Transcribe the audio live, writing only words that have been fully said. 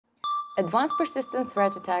Advanced persistent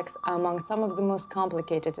threat attacks are among some of the most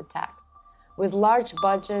complicated attacks. With large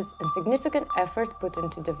budgets and significant effort put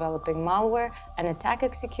into developing malware and attack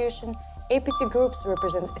execution, APT groups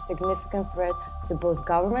represent a significant threat to both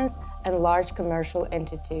governments and large commercial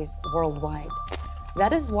entities worldwide.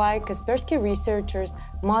 That is why Kaspersky researchers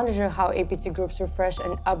monitor how APT groups refresh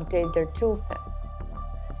and update their toolsets.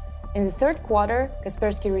 In the third quarter,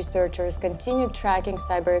 Kaspersky researchers continued tracking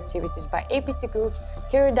cyber activities by APT groups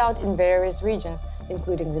carried out in various regions,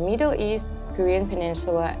 including the Middle East, Korean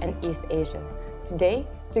Peninsula, and East Asia. Today,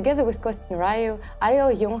 together with Costin Raiu,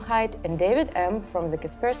 Ariel Jungheit, and David Emm from the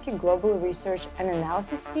Kaspersky Global Research and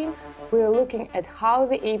Analysis team, we are looking at how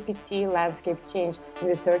the APT landscape changed in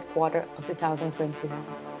the third quarter of 2021.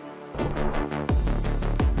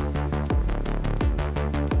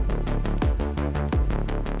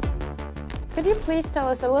 Could you please tell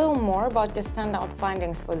us a little more about your standout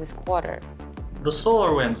findings for this quarter? The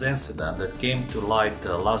SolarWinds incident that came to light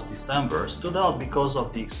last December stood out because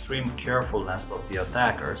of the extreme carefulness of the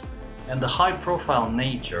attackers and the high-profile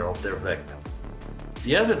nature of their victims.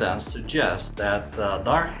 The evidence suggests that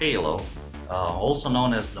Dark Halo, also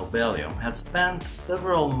known as Nobelium, had spent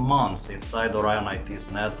several months inside Orion IT's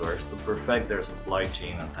networks to perfect their supply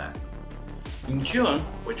chain attack. In June,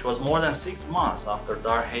 which was more than 6 months after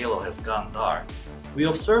Dark Halo has gone dark, we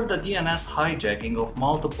observed a DNS hijacking of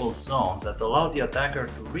multiple zones that allowed the attacker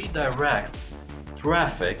to redirect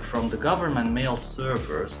traffic from the government mail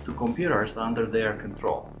servers to computers under their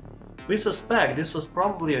control. We suspect this was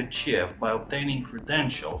probably achieved by obtaining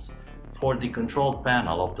credentials for the control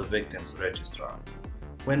panel of the victim's registrar.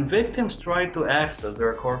 When victims tried to access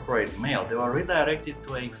their corporate mail, they were redirected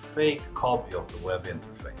to a fake copy of the web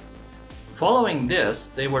interface. Following this,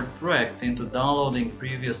 they were tricked into downloading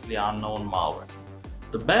previously unknown malware.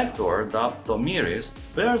 The backdoor, dubbed Tomiris,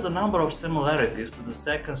 bears a number of similarities to the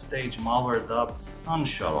second stage malware dubbed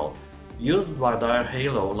Sunshuttle, used by Dark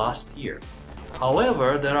Halo last year.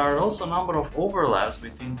 However, there are also a number of overlaps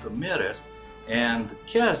between Tomiris and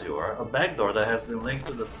Kazuar, a backdoor that has been linked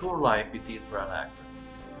to the Turla APT threat actor.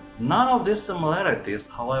 None of these similarities,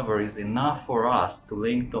 however, is enough for us to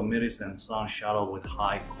link Tomiris and Sunshuttle with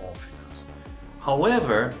high confidence.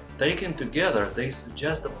 However, taken together, they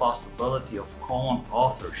suggest the possibility of common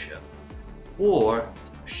authorship or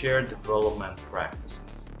shared development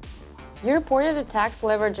practices. You reported attacks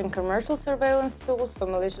leveraging commercial surveillance tools for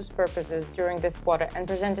malicious purposes during this quarter and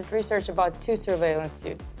presented research about 2 surveillance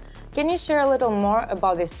suits. Can you share a little more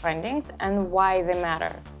about these findings and why they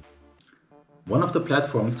matter? One of the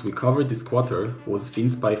platforms we covered this quarter was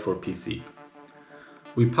FinSpy for PC.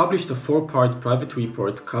 We published a 4-part private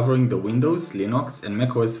report covering the Windows, Linux, and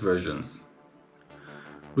macOS versions.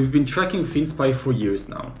 We've been tracking FinSpy for years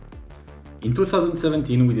now. In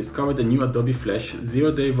 2017, we discovered a new Adobe Flash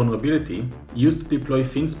zero-day vulnerability used to deploy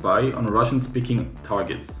FinSpy on Russian-speaking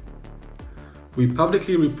targets. We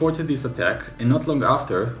publicly reported this attack, and not long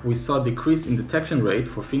after, we saw a decrease in detection rate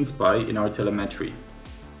for FinSpy in our telemetry.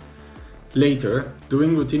 Later,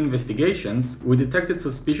 during routine investigations, we detected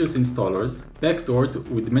suspicious installers backdoored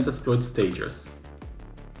with Metasploit stagers.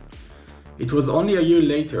 It was only a year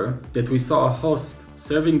later that we saw a host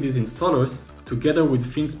serving these installers together with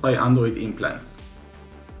FinSpy Android implants.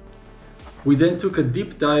 We then took a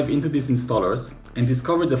deep dive into these installers and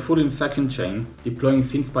discovered the full infection chain deploying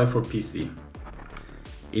FinSpy for PC.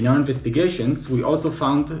 In our investigations, we also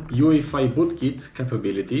found UEFI bootkit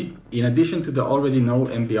capability in addition to the already known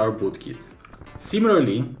MBR bootkit.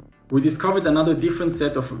 Similarly, we discovered another different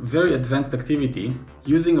set of very advanced activity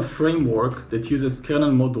using a framework that uses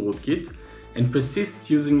kernel mode rootkit and persists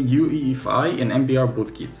using UEFI and MBR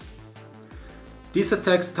bootkits. These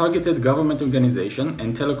attacks targeted government organizations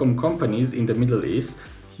and telecom companies in the Middle East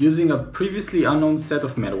using a previously unknown set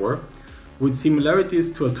of malware with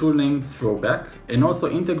similarities to a tool named Throwback and also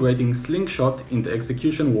integrating Slingshot in the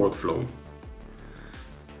execution workflow.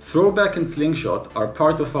 Throwback and Slingshot are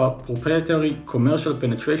part of a proprietary commercial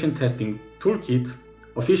penetration testing toolkit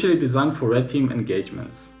officially designed for red team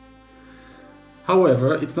engagements.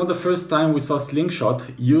 However, it's not the first time we saw Slingshot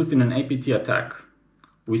used in an APT attack.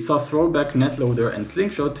 We saw Throwback, Netloader, and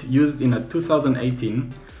Slingshot used in a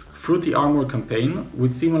 2018 Fruity Armor campaign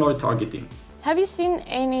with similar targeting. Have you seen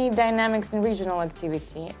any dynamics in regional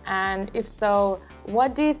activity? And if so,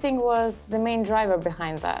 what do you think was the main driver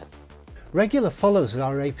behind that? Regular followers of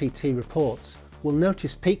our APT reports will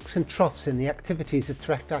notice peaks and troughs in the activities of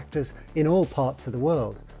threat actors in all parts of the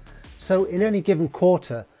world. So in any given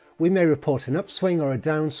quarter, we may report an upswing or a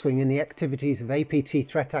downswing in the activities of APT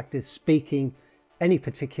threat actors speaking any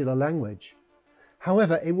particular language.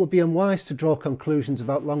 However, it would be unwise to draw conclusions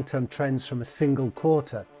about long-term trends from a single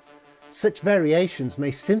quarter. Such variations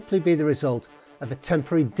may simply be the result of a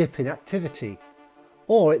temporary dip in activity,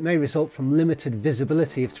 or it may result from limited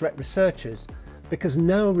visibility of threat researchers because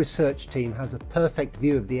no research team has a perfect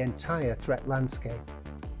view of the entire threat landscape.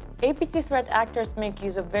 APT threat actors make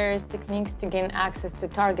use of various techniques to gain access to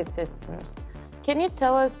target systems. Can you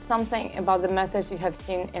tell us something about the methods you have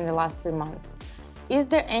seen in the last 3 months? Is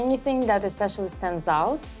there anything that especially stands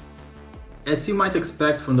out? As you might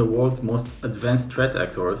expect from the world's most advanced threat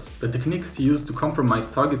actors, the techniques used to compromise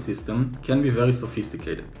target system can be very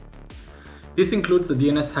sophisticated. This includes the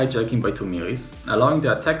DNS hijacking by Tomiris, allowing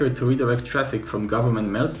the attacker to redirect traffic from government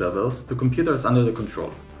mail servers to computers under their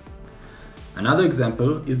control. Another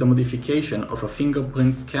example is the modification of a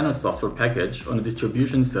fingerprint scanner software package on a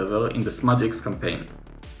distribution server in the SmudgeX campaign.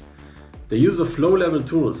 The use of low-level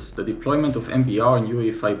tools, the deployment of MBR and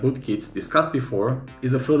UEFI bootkits discussed before,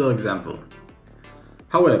 is a further example.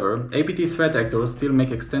 However, APT threat actors still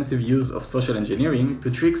make extensive use of social engineering to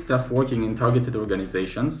trick staff working in targeted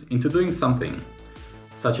organizations into doing something,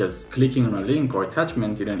 such as clicking on a link or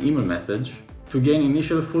attachment in an email message, to gain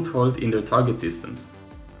initial foothold in their target systems.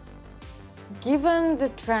 Given the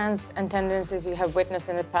trends and tendencies you have witnessed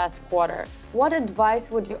in the past quarter, what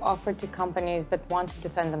advice would you offer to companies that want to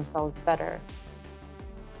defend themselves better?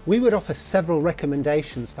 We would offer several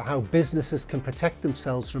recommendations for how businesses can protect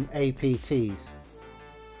themselves from APTs.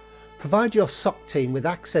 Provide your SOC team with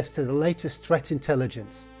access to the latest threat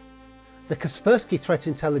intelligence. The Kaspersky Threat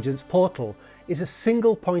Intelligence Portal is a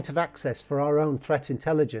single point of access for our own threat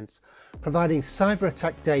intelligence, providing cyber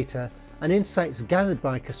attack data and insights gathered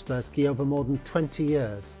by Kaspersky over more than 20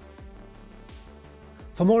 years.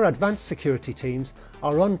 For more advanced security teams,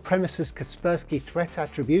 our on-premises Kaspersky Threat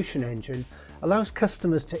Attribution Engine allows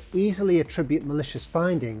customers to easily attribute malicious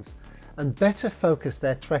findings and better focus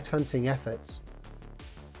their threat hunting efforts.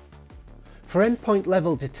 For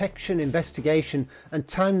endpoint-level detection, investigation, and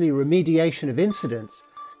timely remediation of incidents,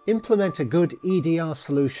 implement a good EDR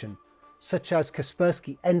solution, such as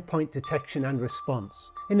Kaspersky Endpoint Detection and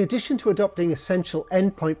Response. In addition to adopting essential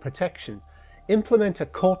endpoint protection, implement a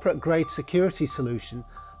corporate-grade security solution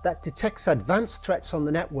that detects advanced threats on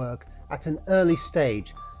the network at an early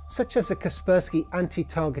stage, such as a Kaspersky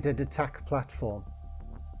anti-targeted attack platform.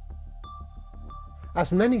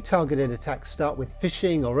 As many targeted attacks start with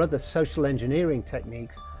phishing or other social engineering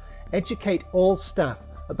techniques, educate all staff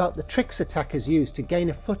about the tricks attackers use to gain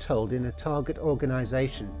a foothold in a target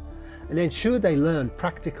organization, and ensure they learn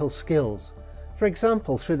practical skills, for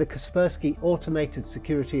example through the Kaspersky Automated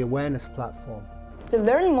Security Awareness Platform. To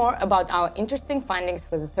learn more about our interesting findings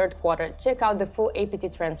for the third quarter, check out the full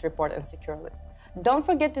APT Trends report and Secure List. Don't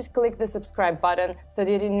forget to click the subscribe button so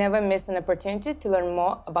that you never miss an opportunity to learn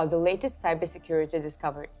more about the latest cybersecurity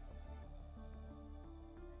discoveries.